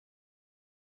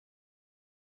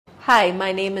Hi,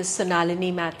 my name is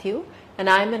Sonalini Mathew and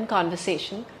I'm in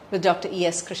conversation with Dr.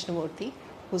 E.S. Krishnamurthy,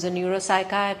 who's a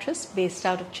neuropsychiatrist based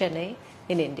out of Chennai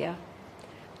in India.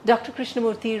 Dr.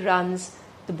 Krishnamurthy runs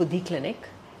the Budhi Clinic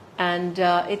and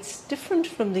it's different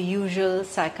from the usual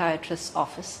psychiatrist's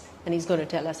office, and he's going to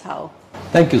tell us how.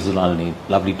 Thank you, Sonalini.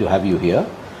 Lovely to have you here.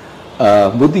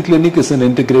 Budhi Clinic is an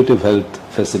integrative health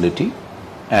facility,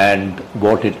 and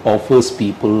what it offers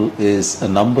people is a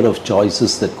number of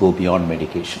choices that go beyond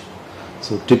medication.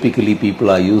 So typically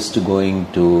people are used to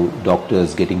going to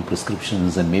doctors, getting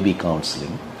prescriptions and maybe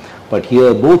counseling. But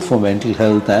here, both for mental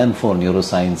health and for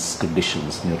neuroscience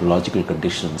conditions, neurological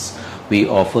conditions, we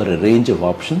offer a range of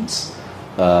options.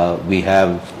 We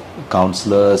have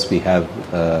counselors, we have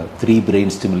 3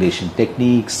 brain stimulation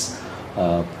techniques,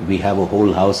 we have a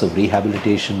whole house of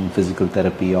rehabilitation, physical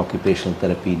therapy, occupational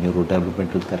therapy,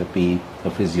 neurodevelopmental therapy,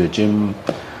 a physio gym,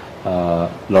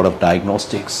 a lot of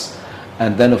diagnostics.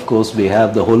 And then of course we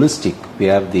have the holistic, we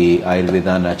have the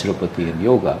Ayurveda, Naturopathy and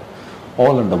yoga,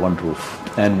 all under one roof.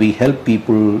 And we help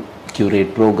people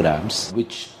curate programs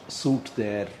which suit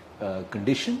their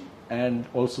condition and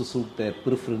also suit their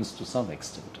preference to some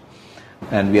extent.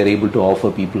 And we are able to offer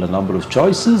people a number of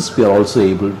choices. We are also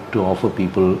able to offer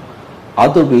people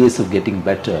other ways of getting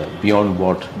better beyond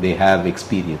what they have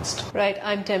experienced. Right,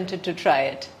 I'm tempted to try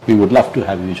it. We would love to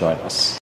have you join us.